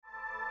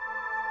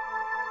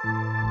Hello,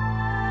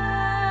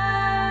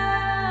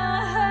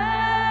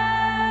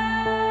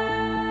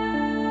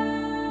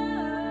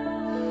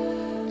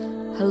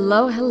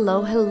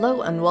 hello,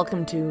 hello, and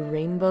welcome to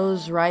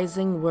Rainbows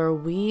Rising, where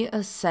we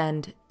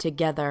ascend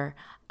together.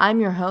 I'm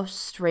your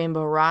host,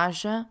 Rainbow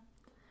Raja,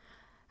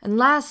 and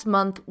last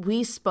month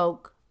we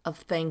spoke of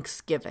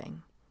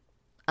Thanksgiving,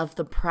 of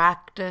the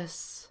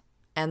practice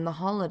and the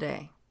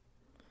holiday.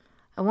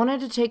 I wanted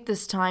to take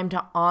this time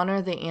to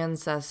honor the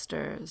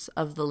ancestors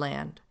of the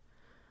land.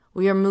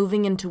 We are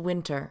moving into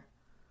winter,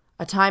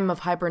 a time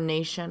of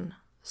hibernation,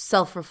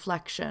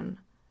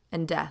 self-reflection,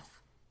 and death.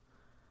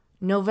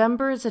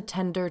 November is a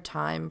tender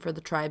time for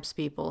the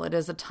tribespeople. It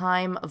is a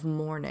time of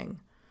mourning.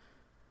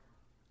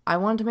 I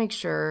wanted to make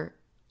sure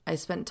I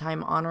spent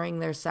time honoring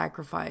their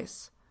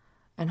sacrifice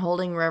and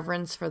holding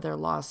reverence for their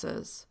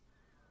losses.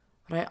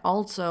 But I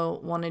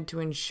also wanted to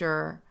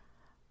ensure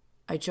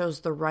I chose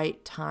the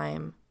right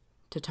time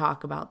to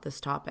talk about this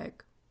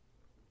topic.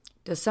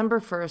 December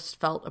 1st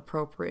felt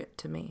appropriate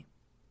to me.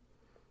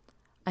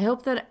 I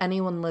hope that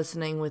anyone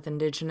listening with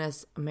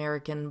Indigenous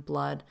American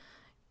blood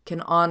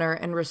can honor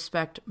and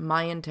respect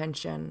my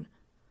intention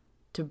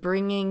to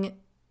bringing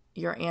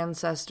your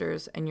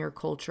ancestors and your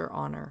culture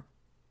honor.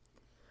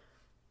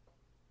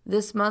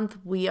 This month,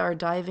 we are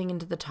diving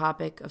into the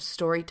topic of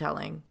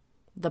storytelling,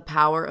 the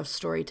power of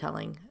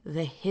storytelling,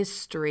 the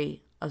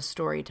history of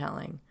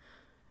storytelling,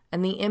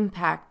 and the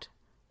impact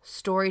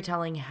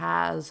storytelling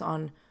has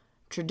on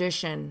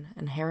tradition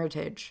and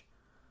heritage.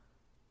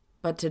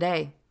 But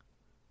today,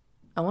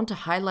 I want to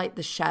highlight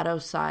the shadow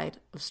side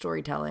of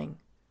storytelling,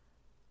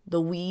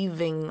 the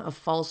weaving of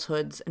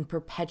falsehoods and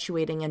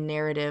perpetuating a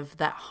narrative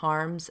that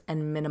harms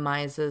and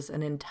minimizes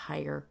an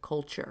entire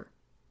culture.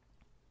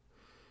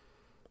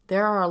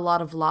 There are a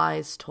lot of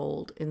lies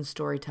told in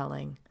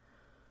storytelling.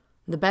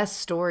 The best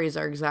stories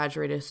are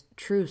exaggerated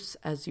truths,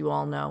 as you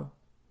all know.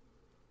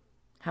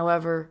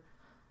 However,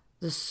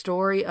 the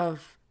story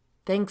of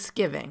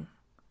Thanksgiving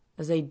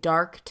is a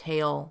dark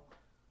tale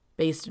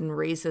based in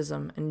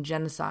racism and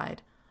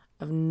genocide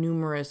of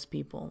numerous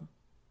people.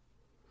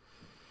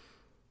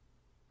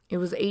 It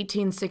was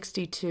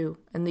 1862,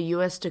 and the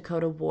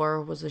U.S.-Dakota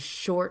War was a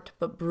short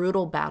but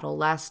brutal battle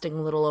lasting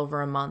a little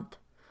over a month.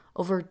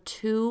 Over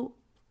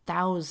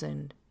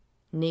 2,000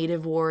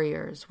 Native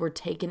warriors were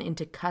taken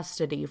into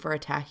custody for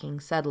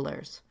attacking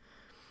settlers.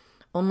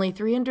 Only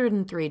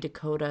 303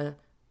 Dakota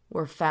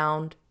were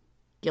found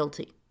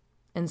guilty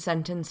and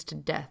sentenced to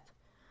death,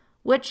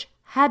 which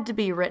had to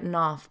be written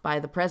off by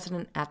the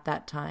president at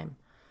that time.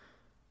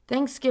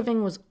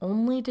 Thanksgiving was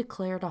only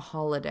declared a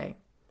holiday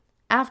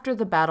after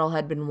the battle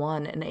had been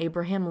won and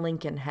Abraham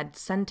Lincoln had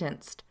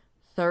sentenced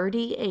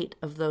 38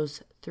 of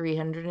those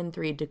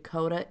 303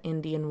 Dakota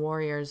Indian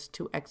warriors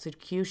to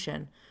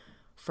execution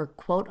for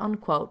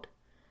quote-unquote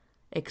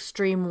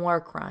extreme war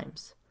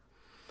crimes.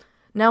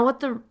 Now, what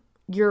the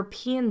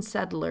European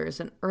settlers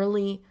and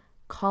early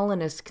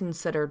colonists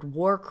considered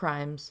war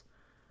crimes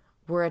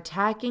were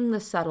attacking the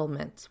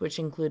settlements, which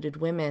included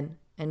women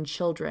and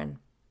children,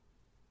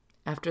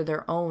 after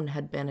their own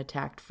had been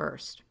attacked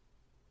first.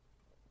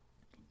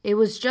 It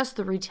was just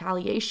the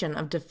retaliation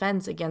of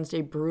defense against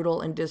a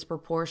brutal and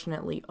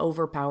disproportionately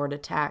overpowered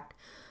attack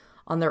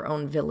on their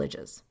own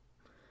villages.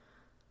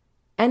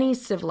 Any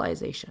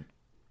civilization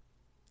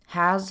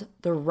has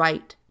the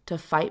right to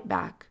fight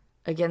back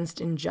against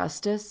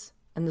injustice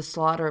and the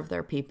slaughter of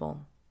their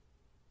people,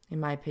 in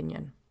my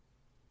opinion.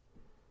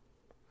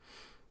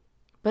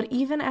 But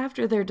even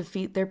after their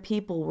defeat, their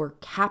people were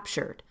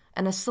captured,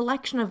 and a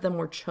selection of them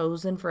were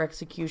chosen for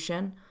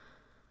execution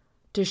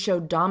to show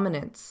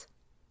dominance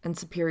and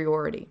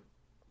superiority,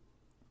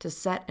 to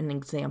set an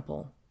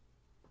example.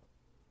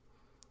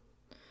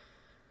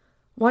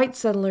 White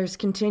settlers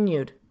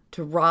continued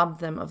to rob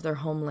them of their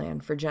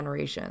homeland for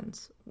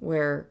generations,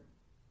 where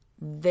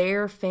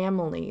their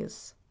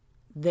families,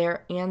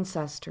 their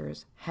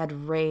ancestors had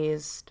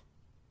raised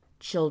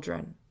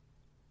children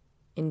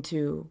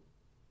into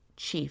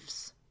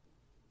chiefs,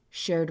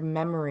 shared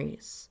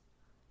memories,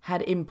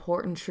 had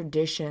important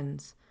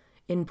traditions,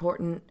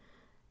 important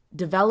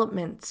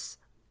developments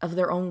of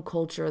their own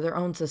culture, their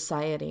own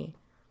society,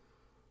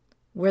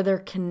 where their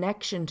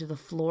connection to the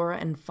flora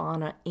and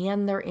fauna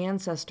and their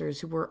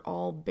ancestors who were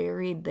all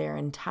buried there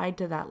and tied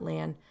to that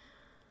land,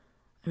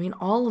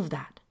 all of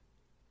that,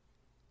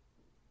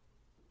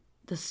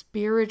 the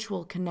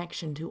spiritual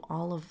connection to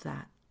all of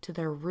that, to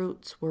their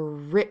roots, were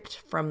ripped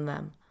from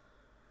them.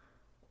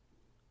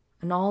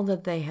 And all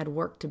that they had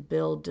worked to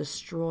build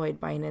destroyed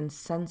by an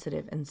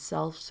insensitive and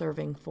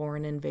self-serving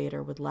foreign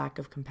invader with lack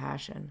of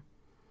compassion.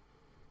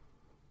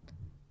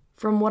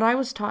 From what I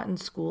was taught in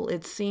school,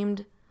 it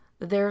seemed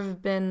that there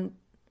have been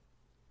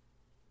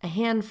a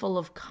handful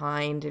of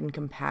kind and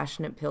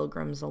compassionate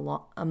pilgrims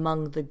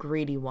among the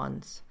greedy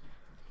ones.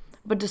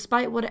 But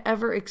despite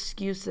whatever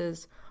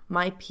excuses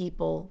my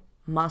people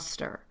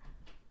muster,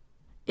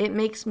 it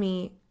makes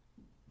me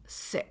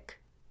sick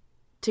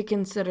to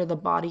consider the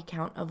body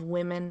count of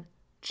women,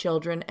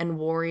 children, and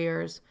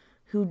warriors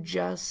who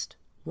just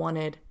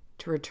wanted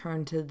to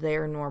return to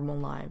their normal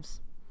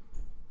lives.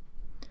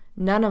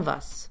 None of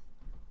us,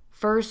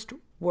 first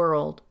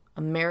world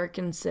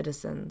American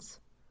citizens,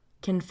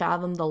 can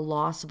fathom the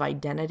loss of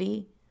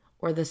identity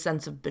or the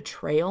sense of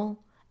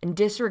betrayal and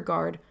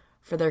disregard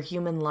for their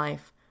human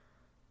life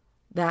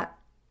that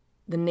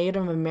the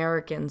Native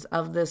Americans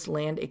of this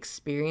land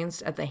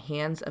experienced at the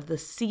hands of the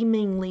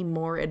seemingly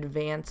more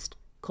advanced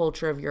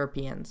culture of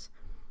Europeans.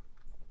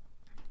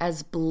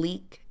 As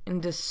bleak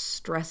and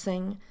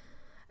distressing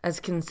as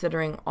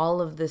considering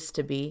all of this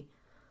to be,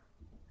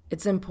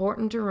 it's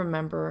important to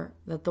remember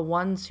that the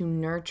ones who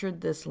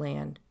nurtured this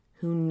land,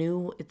 who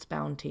knew its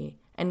bounty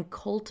and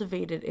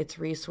cultivated its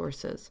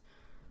resources,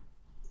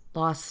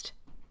 lost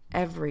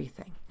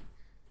everything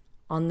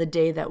on the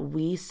day that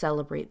we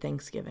celebrate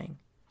Thanksgiving.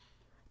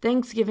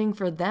 Thanksgiving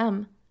for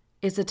them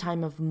is a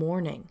time of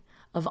mourning,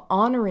 of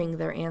honoring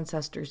their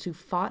ancestors who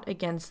fought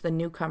against the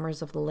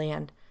newcomers of the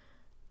land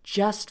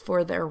just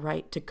for their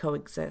right to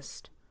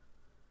coexist.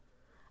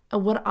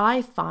 And what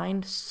I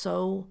find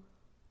so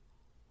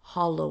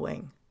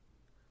hollowing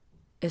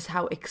is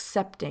how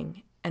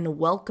accepting and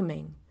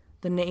welcoming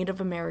the Native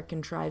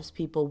American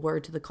tribespeople were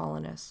to the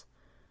colonists.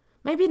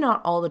 Maybe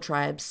not all the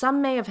tribes. Some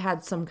may have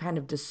had some kind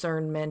of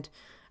discernment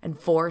and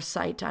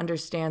foresight to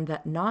understand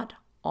that not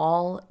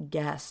all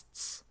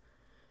guests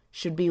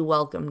should be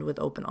welcomed with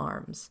open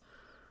arms.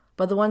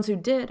 But the ones who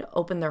did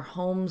open their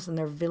homes and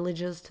their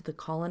villages to the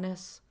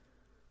colonists,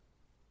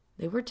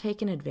 they were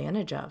taken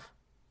advantage of.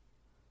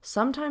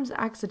 Sometimes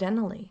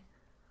accidentally,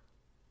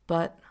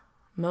 but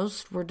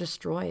most were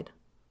destroyed,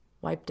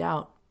 wiped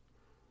out.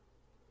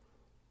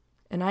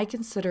 And I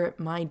consider it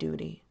my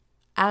duty,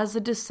 as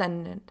a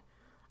descendant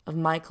of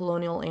my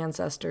colonial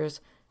ancestors,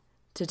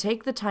 to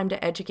take the time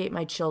to educate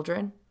my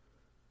children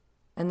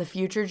and the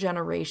future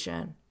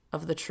generation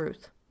of the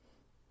truth,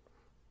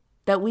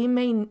 that we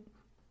may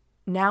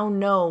now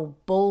know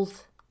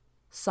both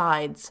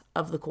sides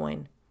of the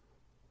coin.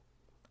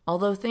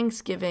 Although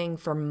Thanksgiving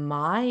for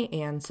my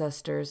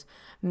ancestors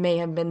may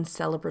have been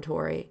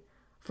celebratory,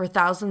 for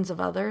thousands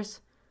of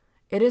others,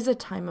 it is a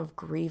time of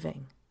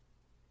grieving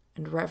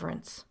and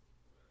reverence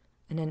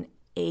and an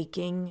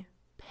aching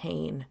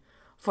pain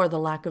for the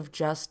lack of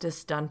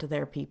justice done to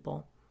their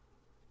people.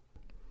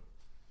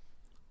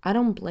 I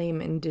don't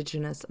blame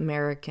Indigenous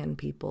American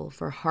people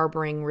for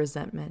harboring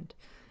resentment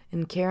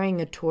and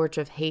carrying a torch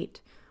of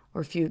hate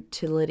or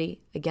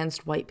futility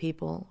against white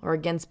people or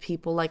against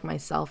people like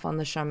myself on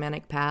the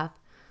shamanic path.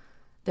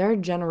 There are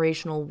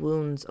generational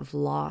wounds of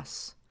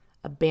loss,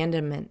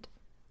 abandonment,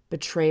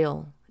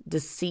 betrayal,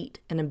 deceit,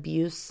 and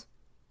abuse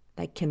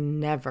that can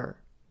never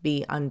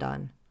be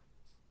undone.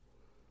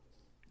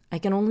 I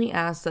can only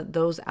ask that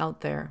those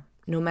out there,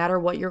 no matter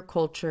what your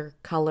culture,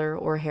 color,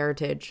 or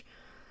heritage,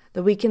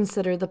 that we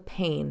consider the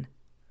pain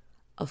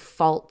of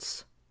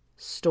false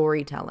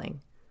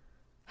storytelling,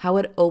 how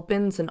it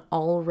opens an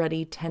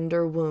already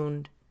tender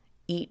wound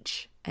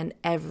each and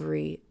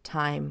every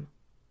time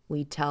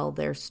we tell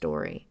their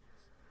story.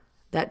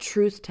 That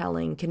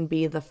truth-telling can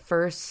be the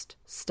first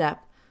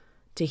step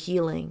to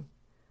healing,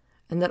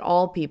 and that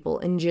all people,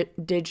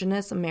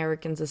 Indigenous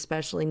Americans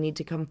especially, need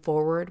to come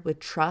forward with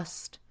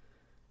trust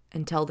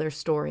and tell their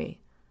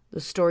story, the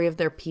story of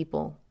their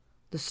people,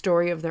 the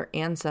story of their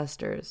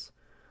ancestors.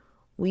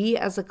 We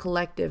as a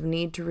collective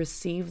need to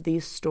receive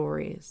these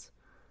stories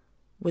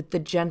with the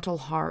gentle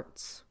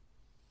hearts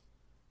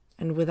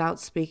and without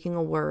speaking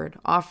a word,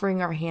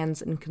 offering our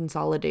hands in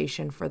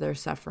consolidation for their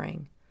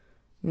suffering.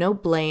 No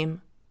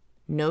blame,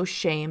 no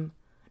shame,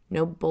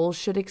 no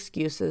bullshit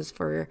excuses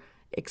for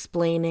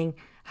explaining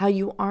how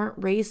you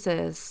aren't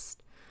racist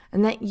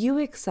and that you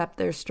accept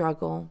their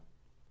struggle.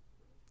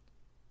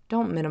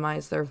 Don't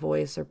minimize their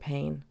voice or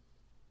pain.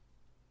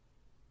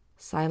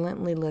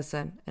 Silently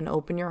listen and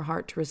open your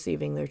heart to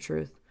receiving their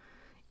truth.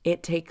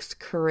 It takes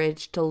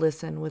courage to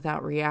listen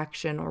without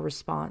reaction or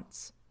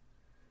response.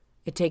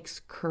 It takes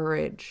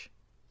courage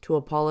to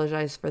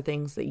apologize for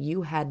things that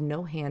you had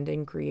no hand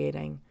in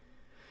creating.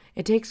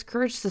 It takes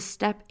courage to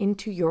step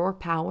into your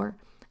power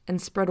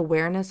and spread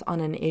awareness on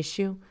an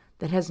issue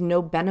that has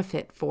no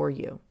benefit for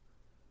you.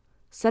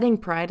 Setting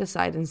pride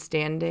aside and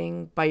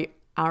standing by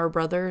our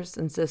brothers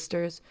and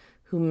sisters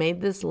who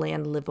made this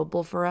land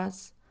livable for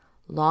us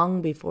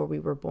long before we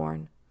were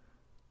born.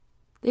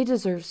 They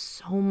deserve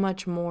so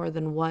much more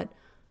than what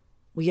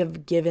we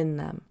have given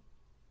them.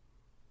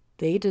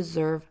 They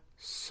deserve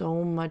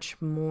so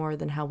much more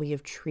than how we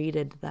have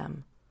treated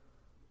them.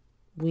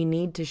 We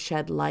need to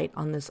shed light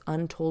on this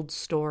untold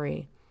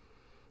story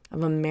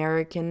of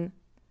American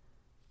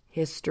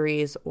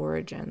history's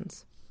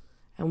origins,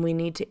 and we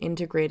need to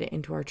integrate it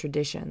into our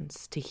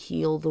traditions to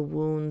heal the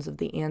wounds of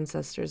the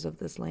ancestors of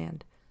this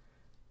land.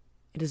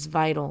 It is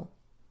vital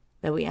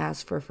that we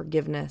ask for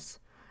forgiveness,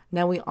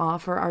 that we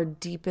offer our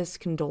deepest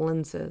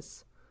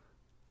condolences,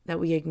 that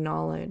we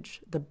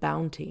acknowledge the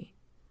bounty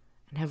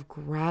and have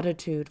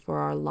gratitude for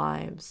our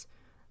lives,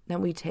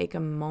 that we take a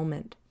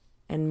moment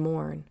and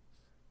mourn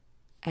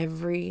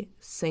every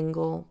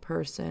single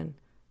person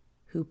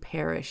who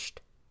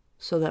perished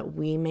so that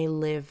we may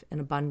live in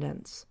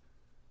abundance.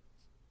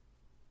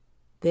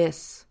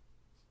 This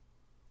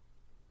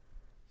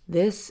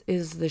This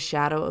is the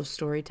shadow of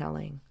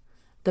storytelling,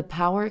 the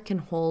power it can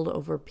hold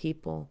over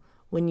people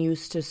when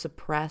used to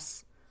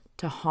suppress,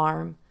 to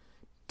harm,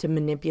 to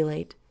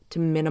manipulate, to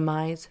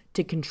minimize,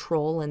 to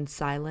control and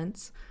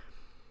silence.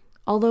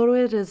 Although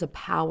it is a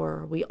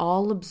power we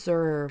all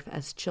observe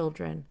as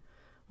children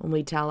when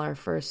we tell our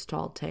first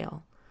tall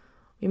tale,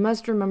 we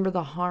must remember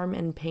the harm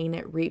and pain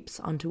it reaps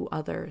onto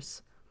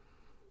others.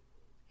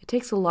 It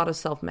takes a lot of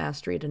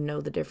self-mastery to know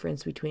the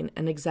difference between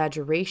an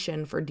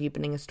exaggeration for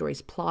deepening a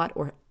story's plot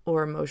or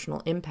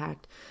emotional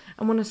impact,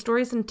 and when a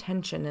story's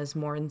intention is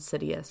more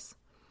insidious.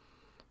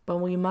 But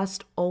we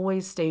must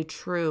always stay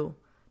true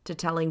to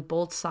telling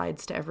both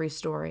sides to every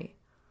story,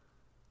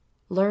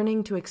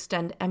 learning to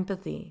extend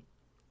empathy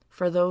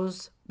for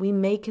those we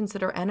may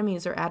consider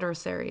enemies or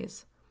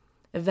adversaries,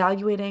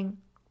 evaluating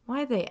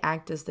why they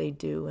act as they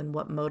do and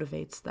what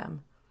motivates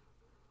them.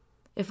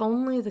 If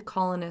only the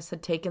colonists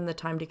had taken the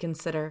time to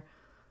consider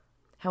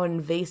how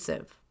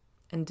invasive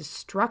and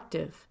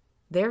destructive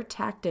their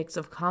tactics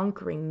of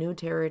conquering new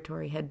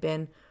territory had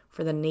been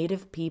for the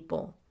native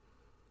people,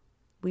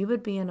 we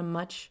would be in a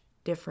much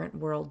different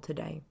world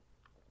today.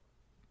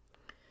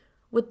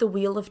 With the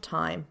wheel of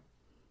time,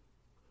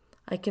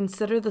 I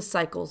consider the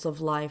cycles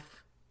of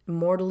life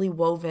immortally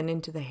woven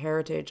into the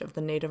heritage of the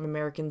Native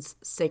Americans'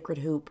 sacred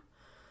hoop,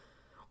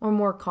 or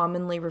more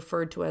commonly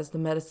referred to as the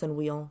medicine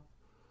wheel.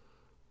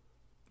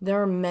 There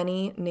are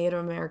many Native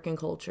American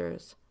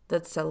cultures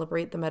that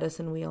celebrate the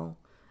medicine wheel,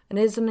 and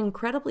it is an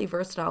incredibly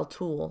versatile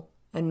tool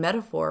and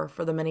metaphor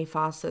for the many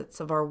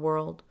facets of our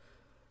world.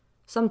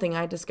 Something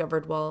I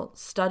discovered while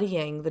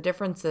studying the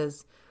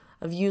differences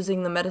of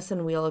using the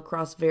medicine wheel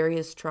across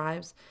various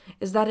tribes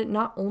is that it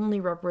not only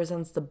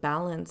represents the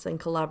balance and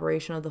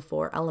collaboration of the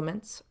four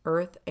elements,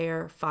 earth,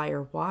 air,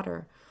 fire,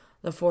 water,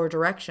 the four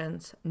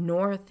directions,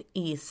 north,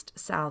 east,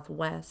 south,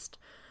 west,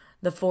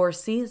 the four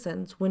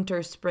seasons,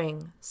 winter,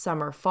 spring,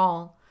 summer,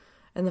 fall,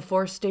 and the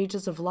four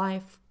stages of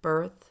life,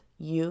 birth,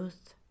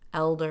 youth,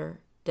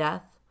 elder,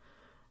 death,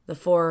 the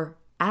four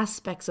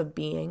aspects of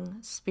being,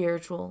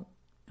 spiritual,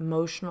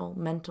 emotional,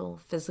 mental,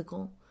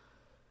 physical,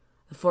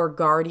 the four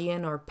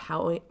guardian or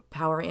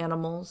power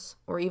animals,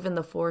 or even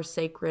the four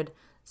sacred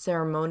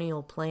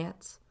ceremonial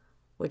plants,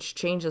 which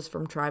changes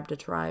from tribe to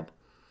tribe.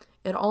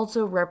 It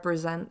also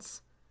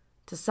represents,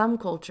 to some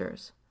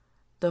cultures,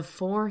 the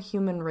four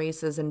human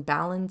races in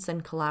balance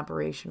and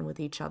collaboration with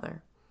each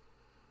other.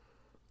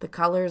 The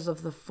colors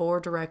of the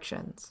four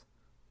directions,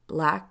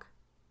 black,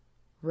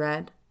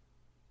 red,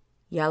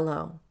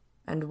 yellow,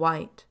 and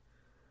white,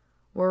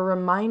 were a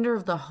reminder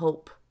of the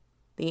hope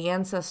the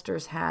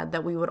ancestors had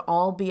that we would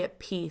all be at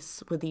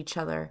peace with each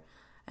other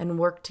and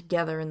work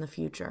together in the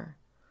future.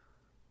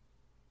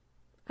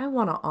 I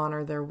want to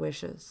honor their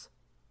wishes.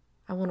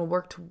 I want to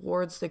work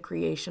towards the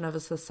creation of a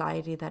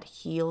society that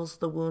heals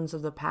the wounds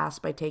of the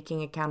past by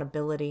taking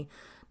accountability,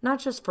 not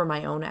just for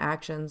my own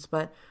actions,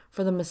 but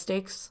for the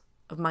mistakes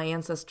of my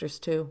ancestors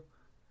too.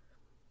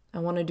 I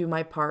want to do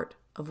my part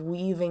of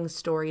weaving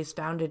stories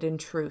founded in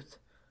truth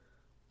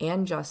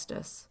and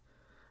justice,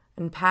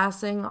 and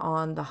passing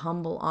on the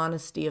humble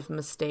honesty of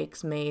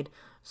mistakes made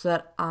so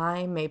that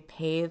I may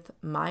pave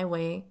my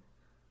way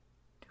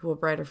to a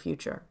brighter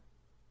future.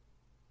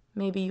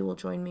 Maybe you will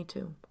join me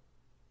too.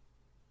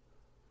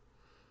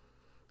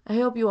 I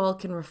hope you all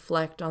can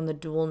reflect on the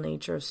dual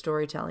nature of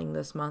storytelling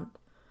this month,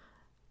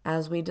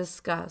 as we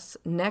discuss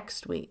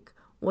next week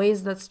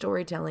ways that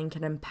storytelling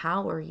can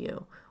empower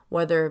you,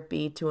 whether it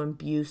be to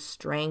imbue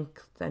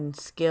strength and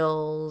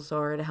skills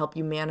or to help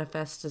you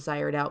manifest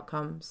desired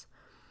outcomes.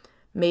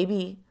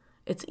 Maybe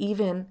it's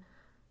even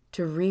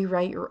to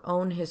rewrite your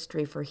own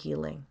history for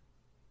healing.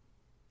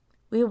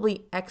 We will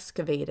be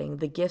excavating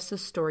the gifts of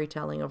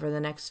storytelling over the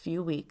next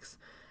few weeks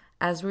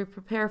as we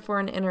prepare for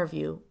an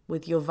interview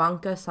with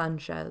Jovanka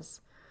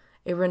Sanchez,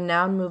 a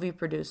renowned movie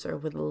producer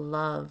with a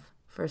love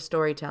for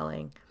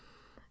storytelling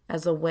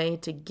as a way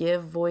to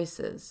give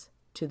voices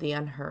to the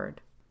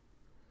unheard.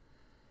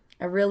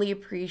 I really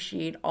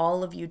appreciate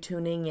all of you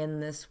tuning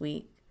in this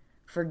week,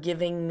 for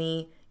giving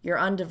me your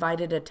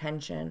undivided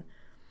attention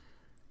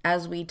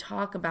as we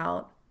talk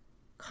about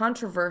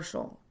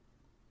controversial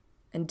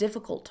and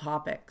difficult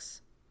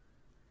topics.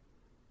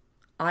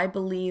 I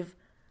believe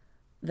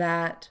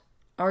that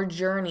our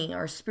journey,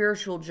 our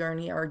spiritual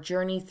journey, our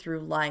journey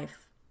through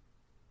life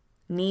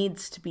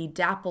needs to be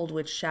dappled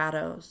with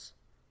shadows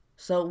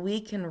so we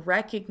can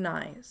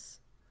recognize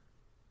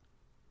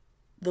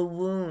the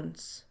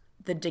wounds,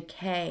 the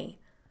decay,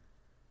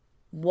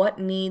 what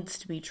needs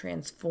to be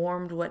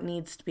transformed, what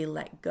needs to be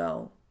let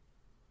go.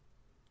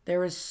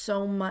 There is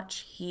so much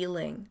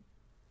healing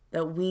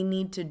that we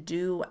need to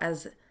do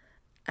as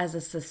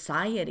a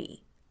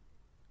society,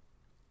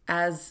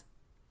 as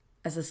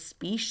a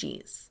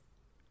species.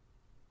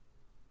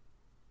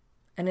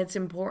 And it's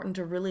important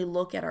to really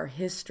look at our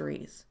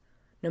histories,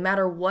 no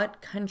matter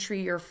what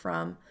country you're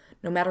from,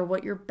 no matter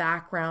what your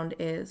background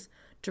is,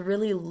 to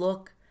really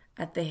look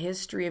at the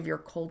history of your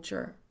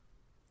culture,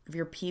 of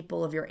your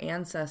people, of your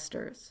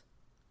ancestors,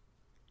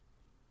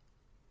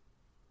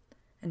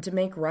 and to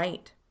make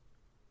right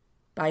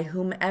by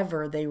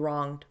whomever they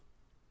wronged.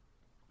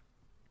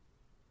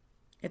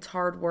 It's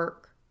hard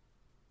work,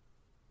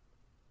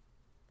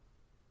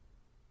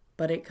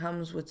 but it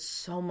comes with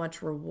so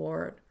much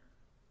reward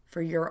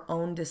for your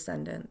own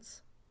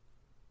descendants,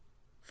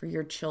 for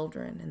your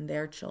children and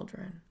their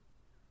children.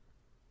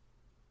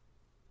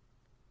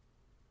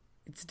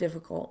 It's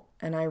difficult,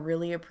 and I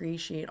really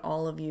appreciate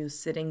all of you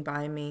sitting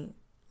by me,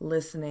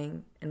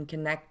 listening and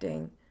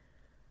connecting.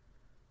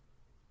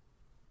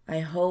 I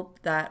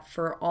hope that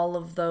for all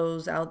of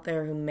those out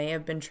there who may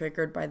have been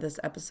triggered by this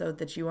episode,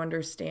 that you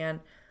understand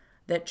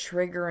that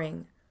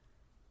triggering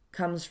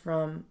comes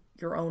from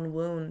your own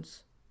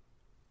wounds.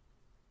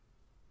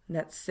 And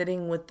that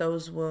sitting with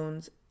those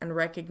wounds and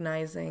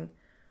recognizing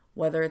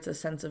whether it's a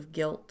sense of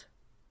guilt,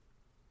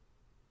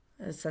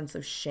 a sense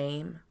of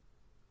shame,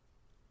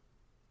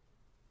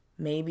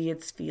 maybe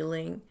it's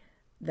feeling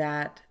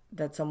that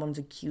someone's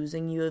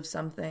accusing you of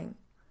something.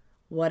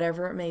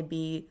 Whatever it may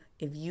be,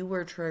 if you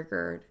were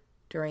triggered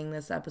during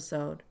this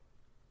episode,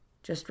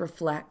 just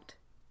reflect.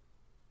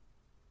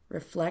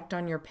 Reflect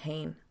on your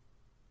pain.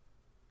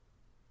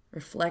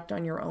 Reflect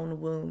on your own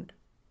wound.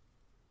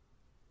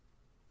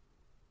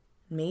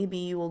 Maybe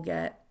you will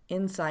get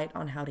insight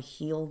on how to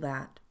heal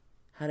that,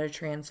 how to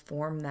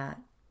transform that.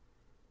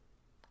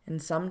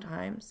 And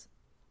sometimes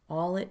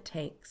all it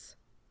takes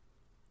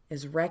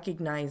is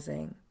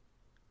recognizing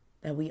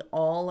that we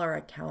all are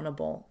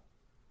accountable.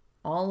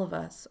 All of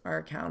us are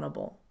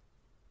accountable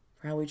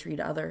for how we treat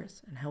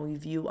others and how we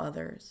view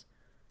others,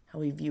 how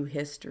we view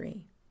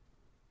history.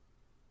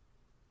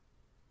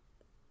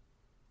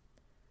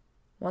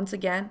 Once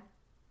again,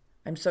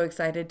 I'm so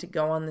excited to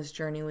go on this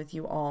journey with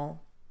you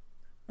all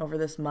over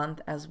this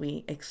month as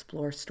we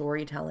explore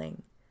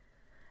storytelling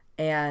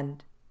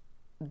and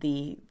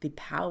the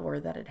power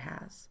that it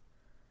has.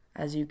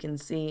 As you can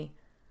see,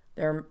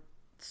 there are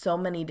so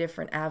many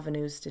different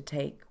avenues to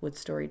take with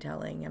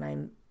storytelling, and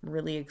I'm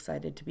really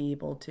excited to be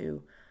able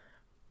to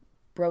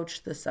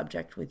broach the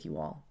subject with you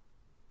all.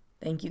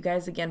 Thank you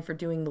guys again for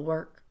doing the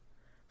work,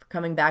 for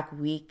coming back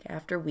week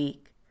after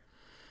week.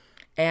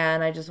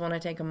 And I just want to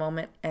take a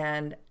moment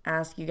and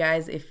ask you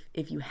guys, if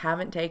you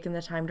haven't taken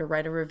the time to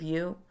write a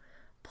review,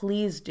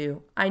 please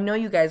do. I know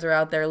you guys are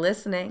out there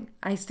listening.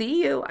 I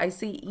see you. I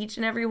see each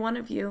and every one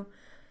of you.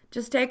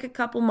 Just take a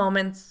couple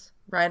moments,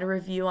 write a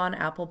review on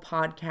Apple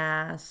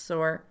Podcasts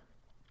or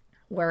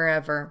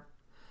wherever.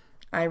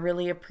 I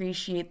really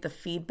appreciate the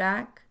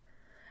feedback,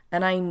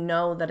 and I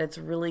know that it's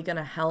really going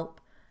to help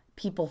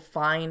people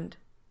find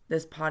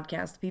this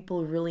podcast.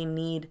 People who really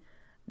need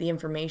the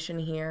information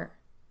here,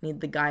 need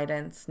the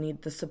guidance,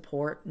 need the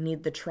support,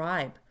 need the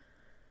tribe.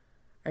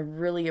 I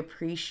really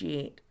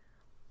appreciate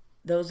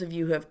those of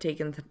you who have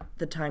taken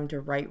the time to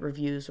write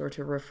reviews or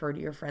to refer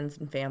to your friends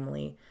and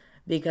family,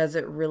 because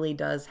it really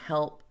does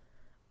help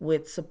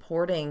with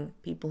supporting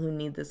people who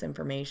need this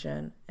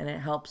information, and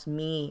it helps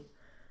me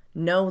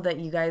know that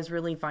you guys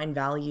really find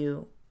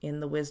value in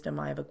the wisdom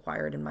I've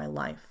acquired in my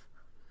life.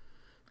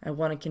 I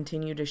want to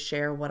continue to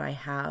share what I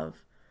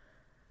have,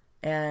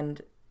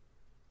 and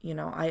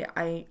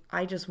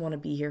I just want to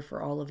be here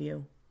for all of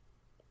you.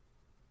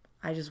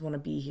 I just want to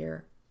be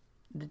here.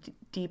 The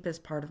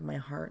deepest part of my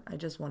heart, I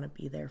just want to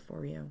be there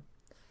for you.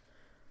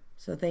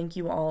 So thank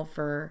you all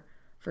for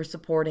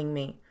supporting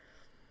me.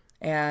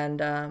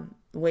 And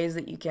ways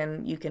that you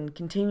can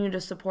continue to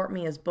support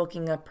me is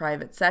booking a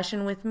private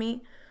session with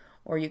me,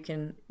 or you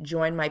can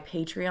join my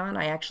Patreon.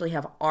 I actually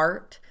have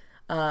art.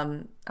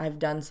 I've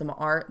done some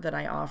art that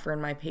I offer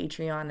in my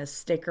Patreon as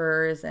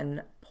stickers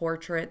and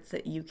portraits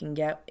that you can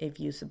get if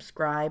you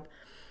subscribe,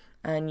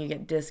 and you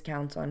get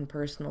discounts on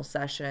personal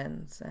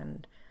sessions.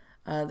 And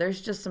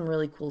there's just some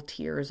really cool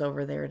tiers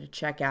over there to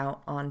check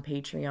out on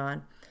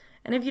Patreon.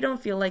 And if you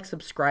don't feel like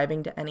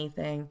subscribing to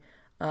anything,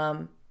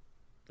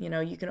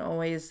 you can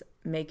always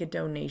make a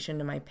donation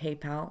to my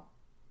PayPal.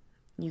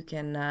 You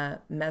can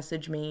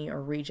message me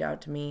or reach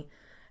out to me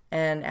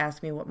and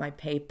ask me what my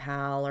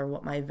PayPal or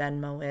what my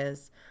Venmo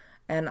is.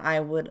 And I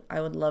would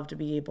love to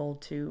be able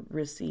to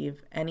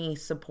receive any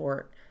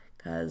support,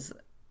 because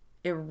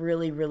it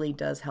really, really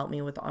does help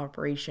me with the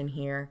operation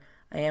here.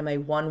 I am a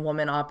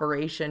one-woman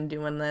operation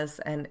doing this,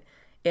 and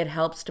it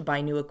helps to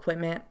buy new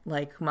equipment.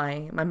 Like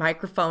my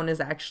microphone is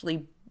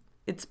actually,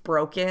 it's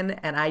broken,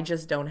 and I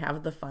just don't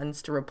have the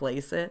funds to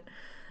replace it.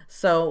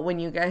 So when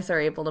you guys are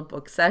able to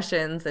book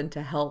sessions and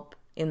to help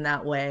in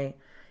that way,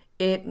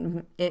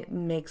 it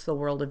makes the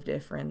world of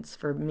difference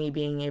for me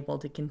being able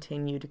to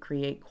continue to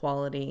create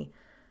quality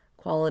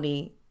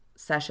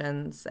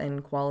sessions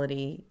and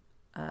quality,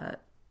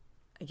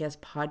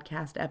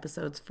 podcast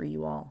episodes for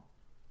you all.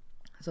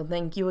 So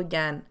thank you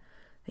again,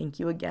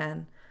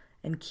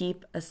 and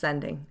keep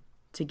ascending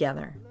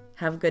together.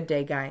 Have a good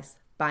day, guys.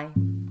 Bye.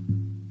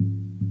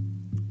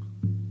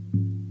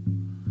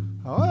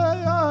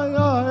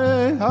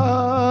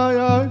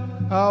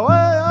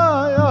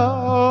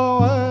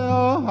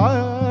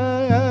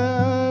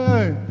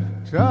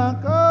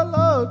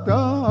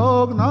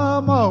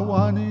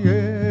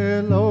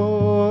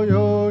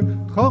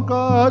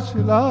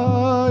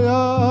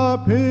 Shilaya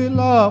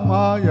Pila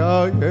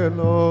Maya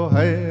Yelo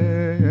Hai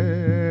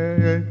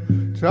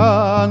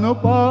Chanu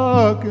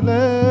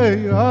Pakile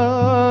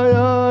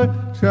Yaya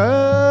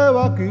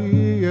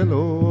Chevaki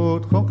Yelo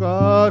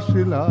Tchoka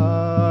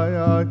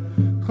Shilaya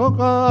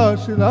Tchoka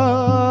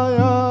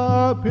Shilaya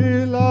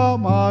Pila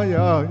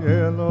Maya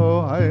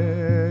Yelo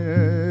Hai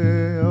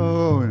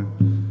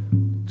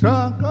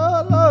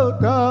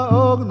Chankalota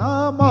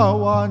Ognama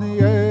Wani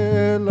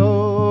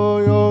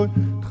Yelo Yo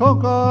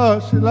Tchoka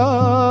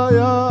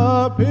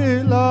Shilaya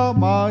Pila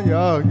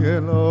Maya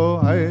Yelo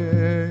Hai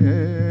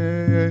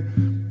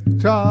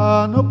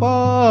Chanu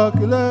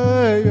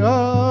Pakile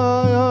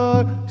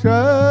Yaya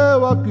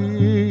Chevaki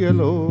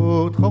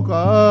Yelo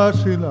Tchoka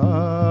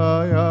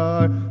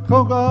Shilaya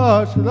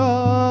Tchoka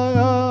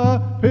Shilaya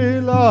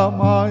Pila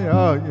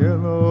Maya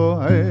Yelo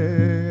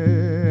Hai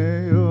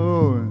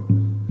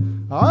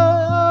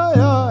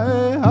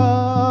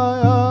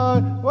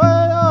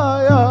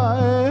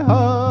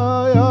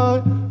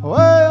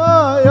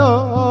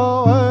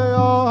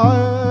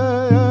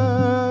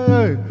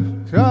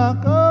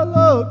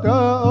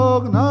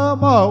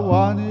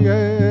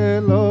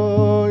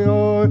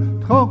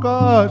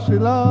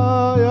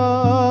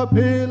Shilaya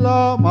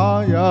Pila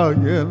Maya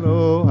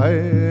Yelo Hai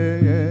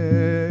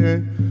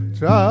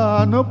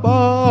Chanu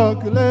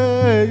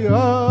Pakile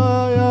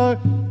Yaya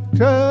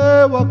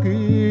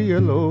Chevaki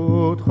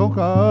Yelo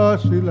Tchoka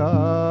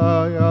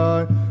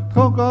Shilaya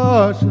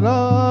Tchoka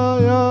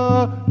Shilaya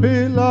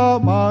Pila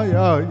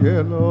Maya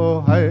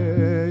Yelo Hai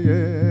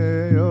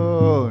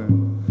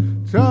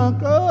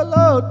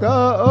Chankalota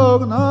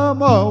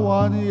Ognama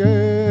Wani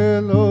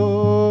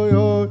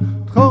Yelo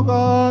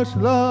Tchoka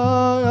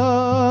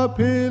Shilaya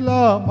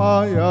Pila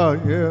Maya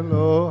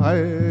Yelo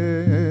Hai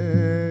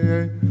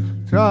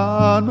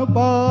Chanu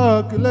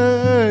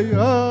Pakile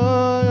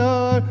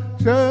Yaya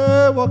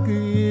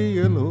Chevaki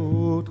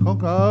Yelo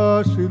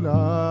Tchoka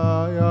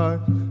Shilaya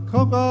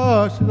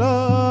Tchoka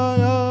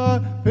Shilaya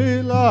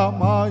Pila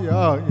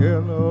Maya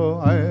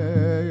Yelo Hai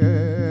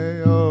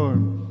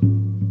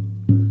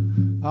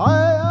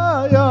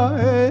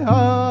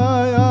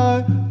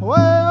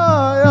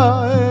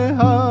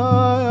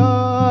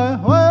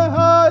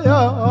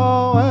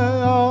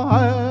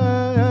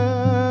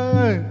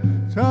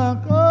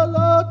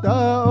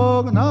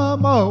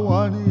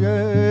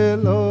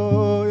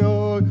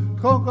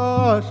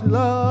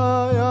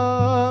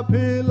Shilaya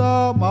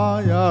Pila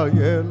Maya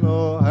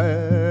Yelo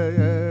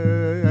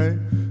Hai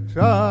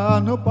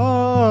Chanu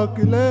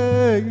Pakile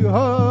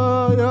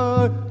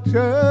Yaya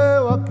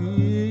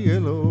Chevaki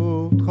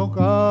Yelo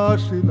Tchoka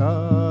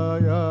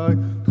Shilaya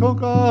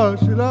Tchoka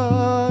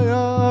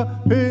Shilaya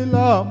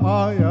Pila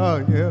Maya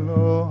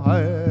Yelo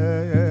Hai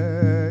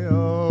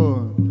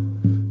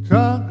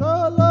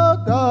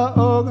Chankalota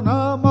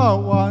Ognama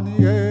Wani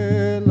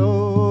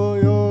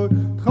Yelo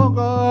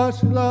Tchoka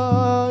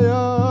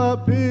Shilaya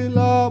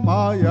Pila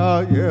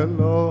Maya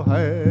Yelo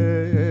Hai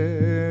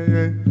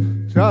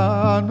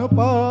Chanu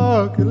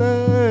Pakile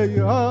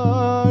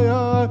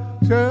Yaya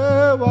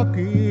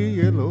Chevaki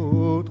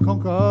Yelo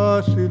Tchoka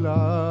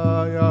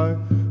Shilaya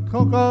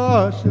Tchoka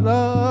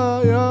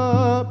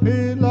Shilaya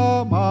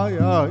Pila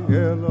Maya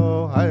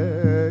Yelo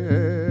Hai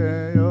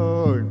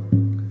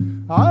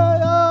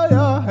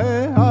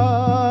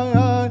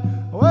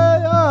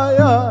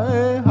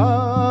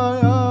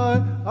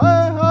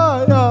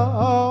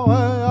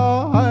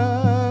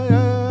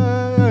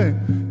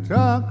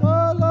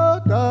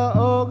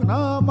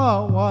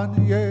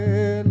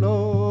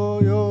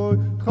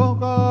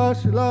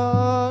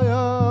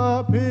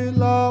Shilaya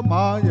Pila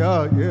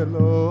Maya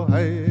Yelo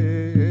Hai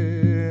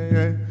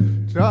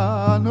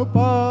Chanu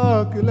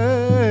Pakile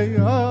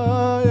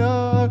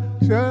Yaya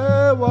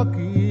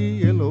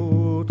Chevaki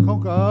Yelo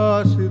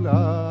Tchoka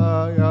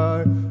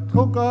Shilaya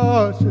Tchoka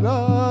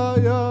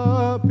Shilaya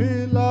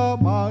Pila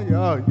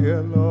Maya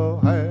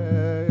Yelo Hai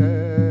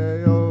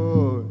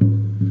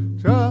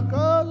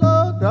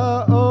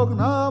Chankalota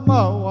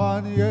Ognama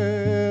Wani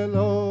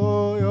Yelo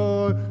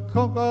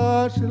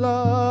Tchoka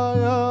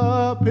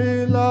Shilaya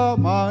Pila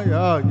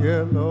Maya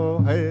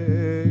Yelo Hai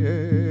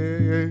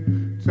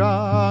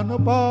Chanu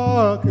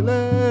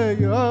Pakile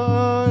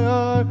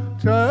Yaya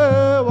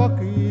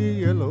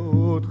Chevaki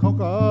Yelo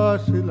Tchoka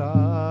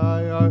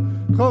Shilaya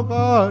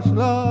Tchoka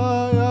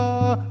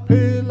Shilaya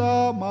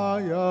Pila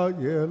Maya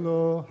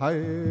Yelo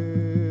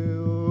Hai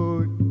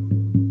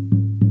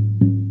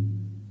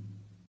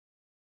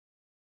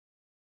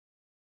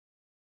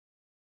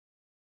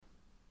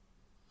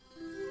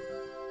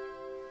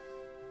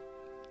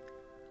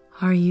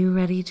Are you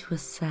ready to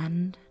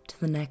ascend to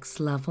the next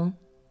level?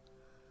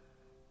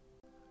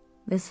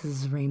 This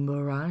is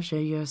Rainbow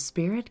Raja, your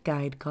spirit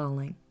guide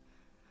calling.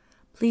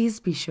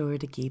 Please be sure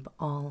to keep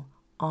all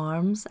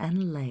arms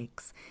and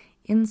legs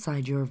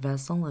inside your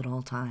vessel at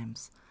all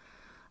times.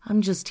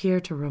 I'm just here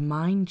to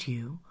remind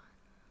you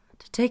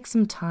to take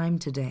some time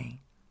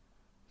today.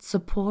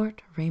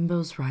 Support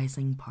Rainbow's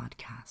Rising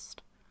podcast.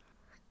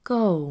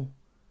 Go.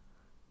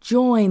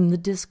 Join the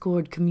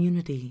Discord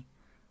community.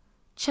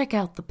 Check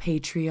out the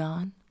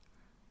Patreon.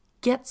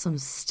 Get some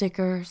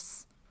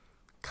stickers,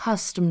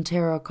 custom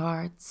tarot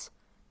cards.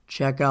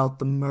 Check out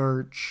the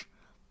merch.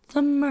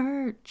 The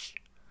merch.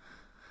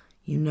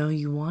 You know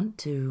you want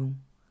to.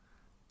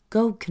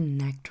 Go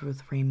connect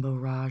with Rainbow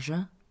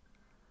Raja.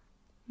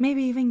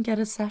 Maybe even get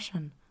a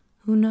session.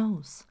 Who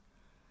knows?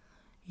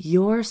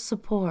 Your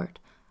support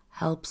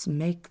helps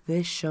make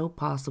this show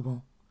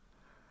possible.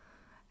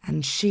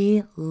 And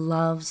she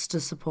loves to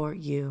support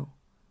you.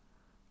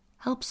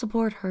 Help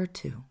support her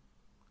too.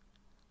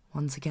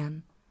 Once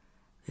again,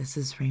 this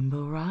is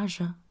Rainbow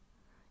Raja,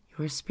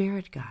 your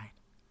spirit guide,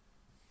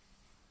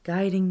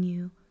 guiding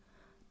you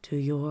to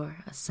your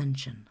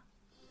ascension.